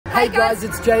Hey guys,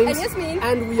 it's James. And Jasmin.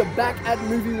 And we are back at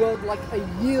Movie World like a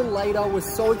year later. We're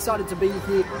so excited to be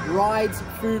here. Rides,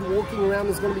 food, walking around.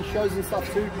 There's going to be shows and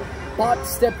stuff too. But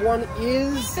step one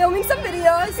is... filming some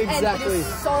videos. Exactly. And it is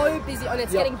so busy and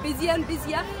it's getting busier and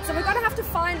busier. So we're going to have to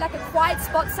find like a quiet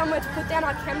spot somewhere to put down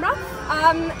our camera.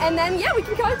 And then, yeah, we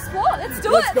can go explore. Let's do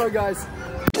it. Let's go, guys.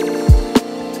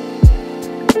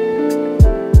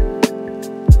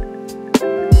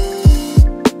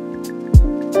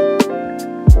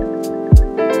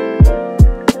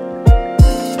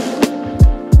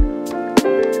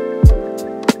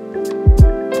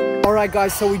 Alright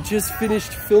guys, so we just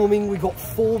finished filming. We got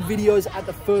 4 videos at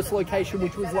the first location,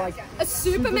 which was like a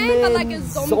Superman but like a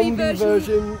zombie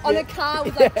version on a car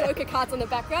with like Joker cards on the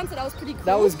background, so that was pretty cool.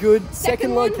 That was good.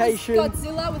 Second location was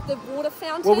Godzilla with the water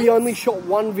fountain. Well, we only shot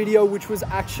one video, which was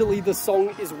actually the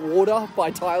song is Water by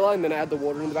Tyler, and then I had the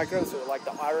water in the background, so like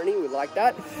the irony, we like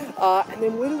that. And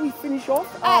then where did we finish off?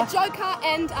 Joker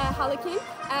and Harlequin.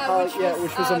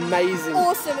 Which was amazing.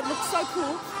 Awesome, it looked so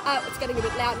cool. It's getting a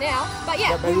bit loud now, but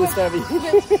yeah.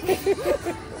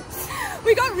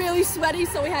 We got really sweaty,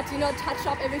 so we had to, touch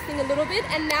up everything a little bit.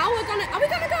 And now are we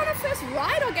gonna go on our first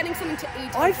ride or getting something to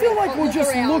eat? I feel like we'll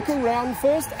just look around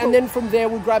first, and then from there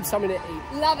we'll grab something to eat.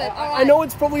 Love it. All right. I know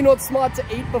it's probably not smart to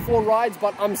eat before rides,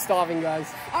 but I'm starving,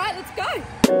 guys. All right, let's go.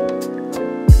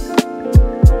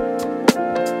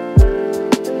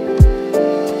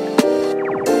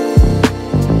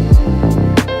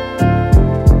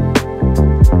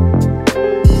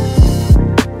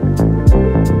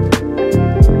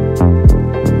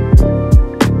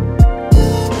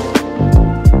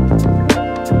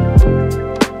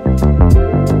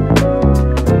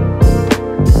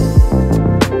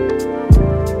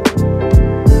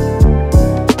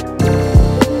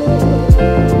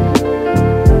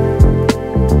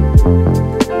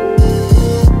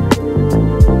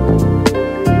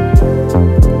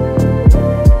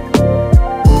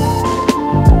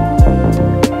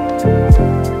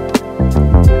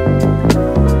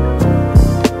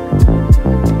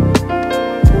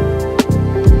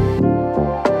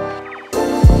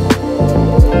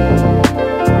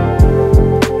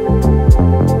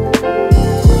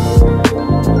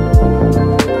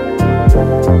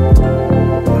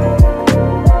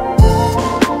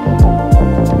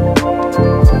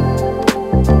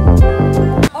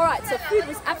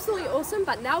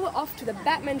 But now we're off to the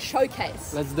Batman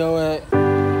showcase. Let's do it.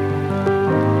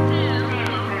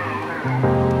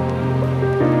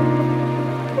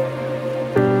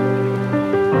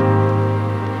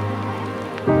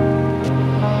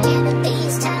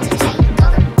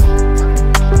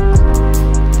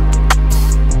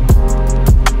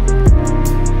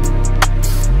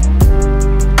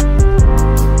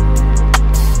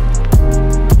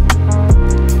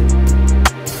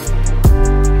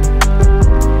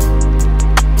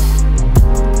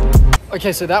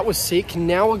 Okay, so that was sick.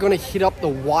 Now we're gonna hit up the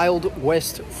Wild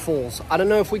West Falls. I don't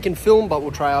know if we can film, but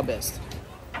we'll try our best.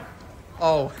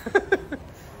 Oh,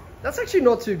 that's actually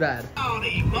not too bad.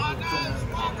 Howdy,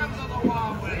 buggers. Welcome to the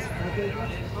Wild West. We're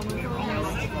all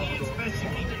safety inspection,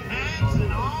 keeping hands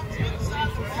and arms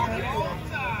inside the pocket all the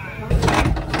time.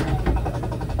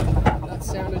 That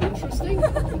sounded interesting.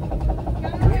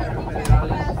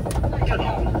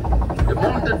 You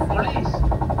wanted police?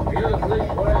 You're the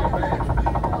police, man.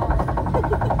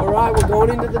 Alright, we're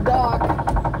going into the dark.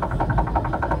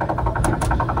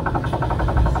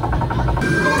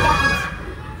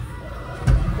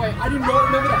 Wait, I did not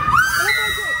remember that.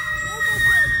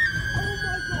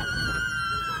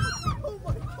 Oh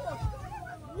my god!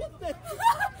 What the?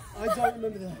 I don't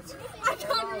remember that. I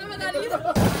can't remember that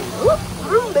either. I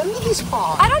remember this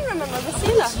part. I don't remember this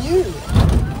either. It's you.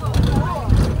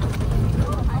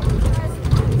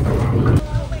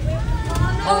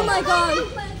 Oh my god.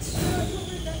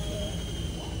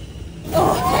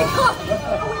 Oh my god!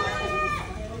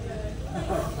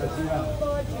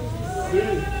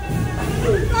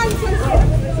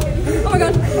 Oh my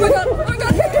god! Oh my god! Oh my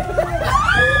god!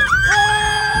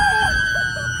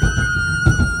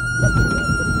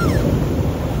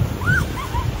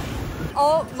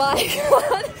 Oh my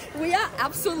god! We are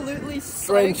absolutely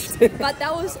soaked, but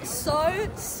that was so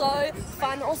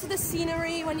fun. Also the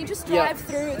scenery, when you just drive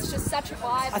through, it's just such a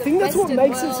vibe. I think that's what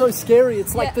makes it so scary.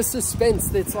 It's like the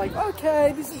suspense. It's like,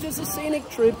 okay, this is just a scenic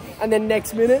trip, and then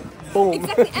next minute, boom.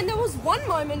 Exactly, and there was one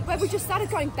moment where we just started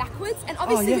going backwards, and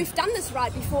obviously we've done this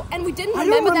ride before, and we didn't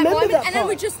remember that moment, and then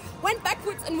we just went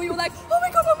backwards, and we were like, oh my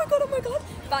god, oh my god, oh my god.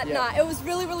 But nah, it was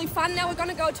really fun. Now we're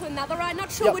gonna go to another ride.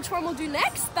 Not sure which one we'll do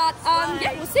next, but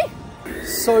yeah, we'll see.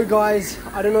 So guys,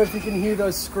 I don't know if you can hear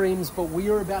those screams, but we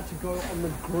are about to go on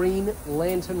the Green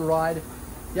Lantern ride.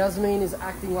 Jasmin is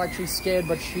acting like she's scared,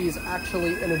 but she is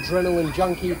actually an adrenaline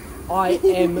junkie. I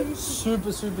am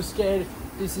super scared.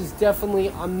 This is definitely,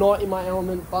 I'm not in my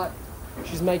element, but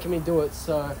she's making me do it,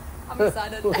 so. I'm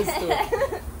excited. Let's do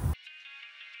it.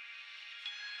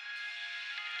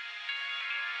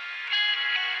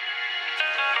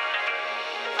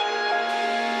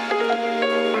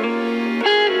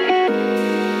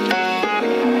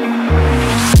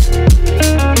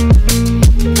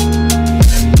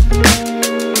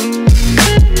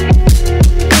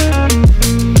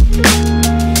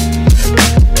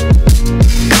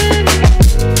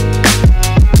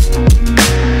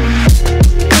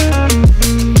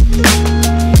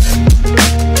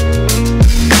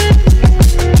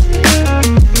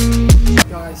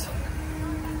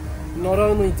 Not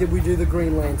only did we do the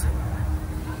Green Lantern,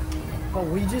 but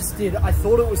we just did, I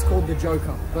thought it was called the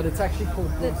Joker, but it's actually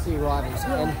called Dead Sea Rivals.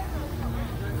 And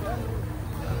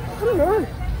I don't know.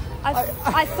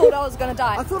 I thought I was gonna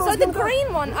die. So the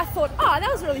green one, I thought, oh, that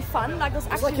was really fun. Like, it was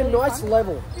actually like a really nice fun.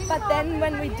 level. But then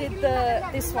when we did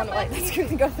this one, like, let's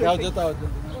go through.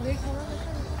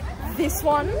 This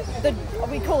one,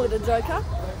 we call it a Joker.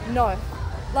 No.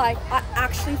 Like, I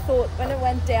actually thought when it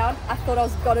went down, I thought I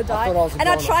was gonna die.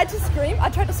 I tried to scream.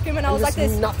 And I was like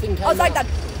this. Nothing came I was like that.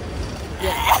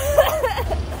 Yeah.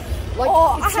 Like,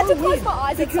 I had so to close my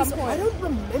eyes at some point. I don't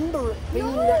remember it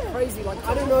being that crazy. Like,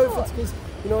 I don't know if it's because,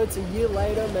 you know, it's a year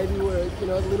later, maybe we're, you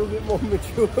know, a little bit more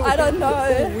mature. I don't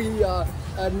know. We are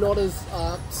not as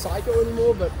psycho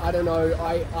anymore, but I don't know.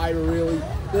 I really,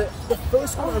 the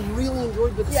first one I really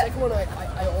enjoyed, but the second one I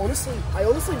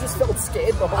honestly just felt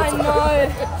scared the whole time. I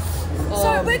know.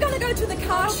 So we're gonna go to the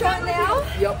car show now.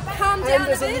 Yep. Calm down and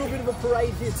there's a bit. A little bit of a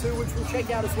parade here too, which we'll check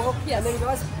out as well. Yes. And then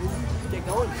guys, we'll get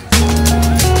going.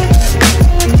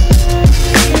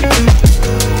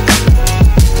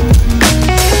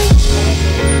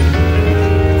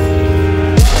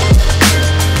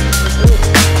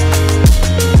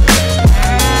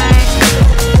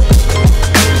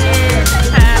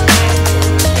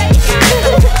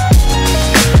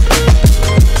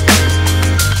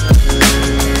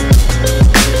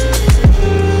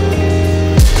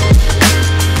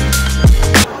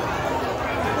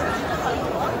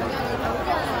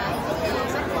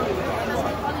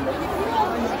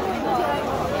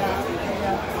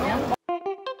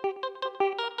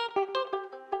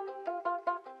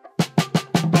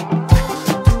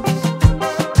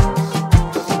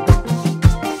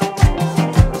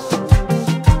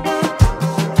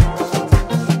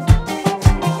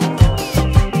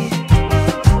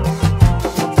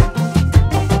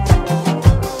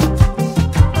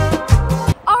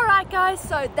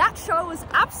 So that show was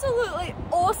absolutely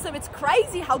awesome. It's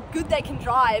crazy how good they can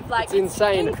drive. Like, it's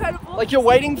insane. Incredible. Like, you're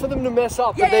waiting for them to mess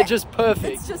up, but they're just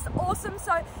perfect. It's just awesome.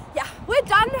 So yeah, we're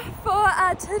done for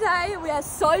today. We are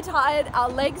so tired. Our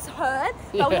legs hurt,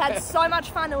 but we had so much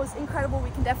fun. It was incredible.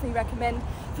 We can definitely recommend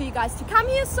for you guys to come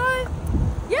here. So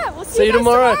yeah, we'll see you guys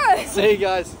tomorrow. See you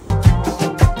guys.